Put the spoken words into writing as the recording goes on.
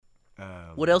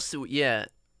What Um, else do we, yeah,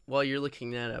 while you're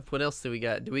looking that up, what else do we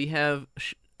got? Do we have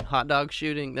hot dog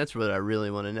shooting? That's what I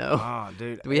really want to know. Oh,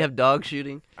 dude. Do we have dog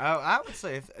shooting? I would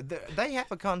say if they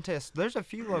have a contest. There's a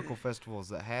few local festivals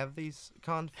that have these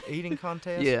eating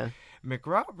contests. Yeah.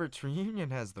 McRoberts Reunion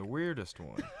has the weirdest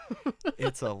one.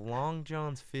 It's a Long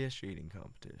John's fish eating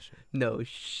competition, No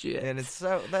shit. and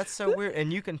that's so weird.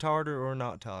 And you can tartar or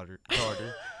not tartar,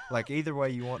 like either way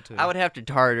you want to. I would have to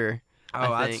tartar.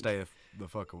 I'd think. stay the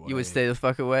fuck away. You would stay the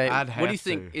fuck away. I'd What do you have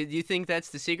think? to. Do you think that's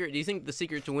the secret? Do you think the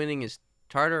secret to winning is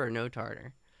tartar or no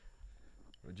tartar?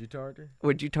 Would you tartar?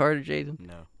 Would you tartar, Jaden?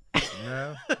 No.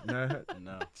 No, no.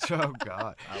 No. Oh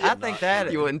God, I I, would think not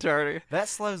that You wouldn't tartar? that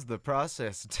slows the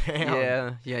process down.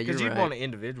 Yeah, you're Because you'd right. want an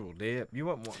individual dip. You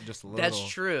wouldn't want just a little. That's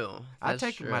true. I That's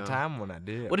take true. my time when I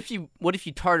dip. What if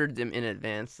you tartared them in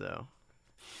advance though?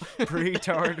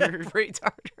 Pre-tartar?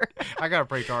 Pre-tartar. I gotta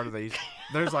pre-tartar these.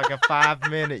 There's like a 5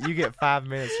 minute. You get 5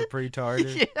 minutes to pre-tartar.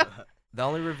 Yeah. The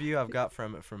only review I've got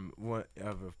from it from one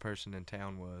of a person in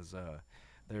town was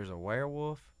there's a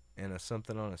werewolf and a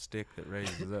something on a stick that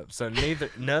raises up. So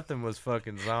nothing was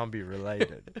fucking zombie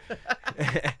related.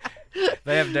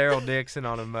 They have Daryl Dixon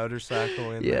on a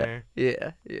motorcycle in there.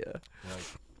 Yeah. Like,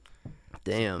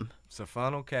 Damn. so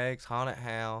funnel cakes, haunted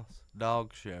house,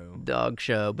 dog show. Dog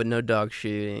show, but no dog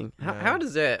shooting. No. How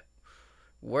does that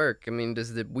work? I mean,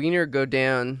 does the wiener go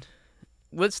down?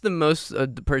 What's the most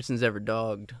the person's ever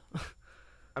dogged?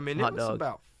 I mean, Hot it was dog.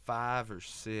 about 5 or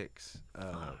 6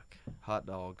 hot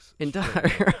dogs. Entire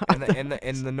straight up.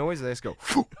 and the noise they just go.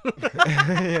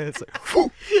 Yeah, it's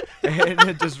like, and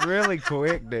it just really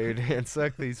quick, dude, and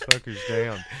suck these fuckers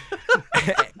down.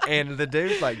 And the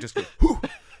dude like just goes,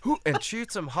 and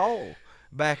shoots them whole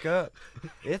back up.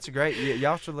 It's great.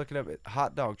 Y'all should look it up at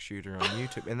Hot Dog Shooter on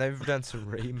YouTube, and they've done some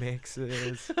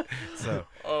remixes. So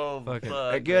Oh, fucking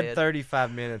a good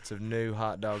 35 minutes of new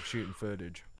hot dog shooting footage.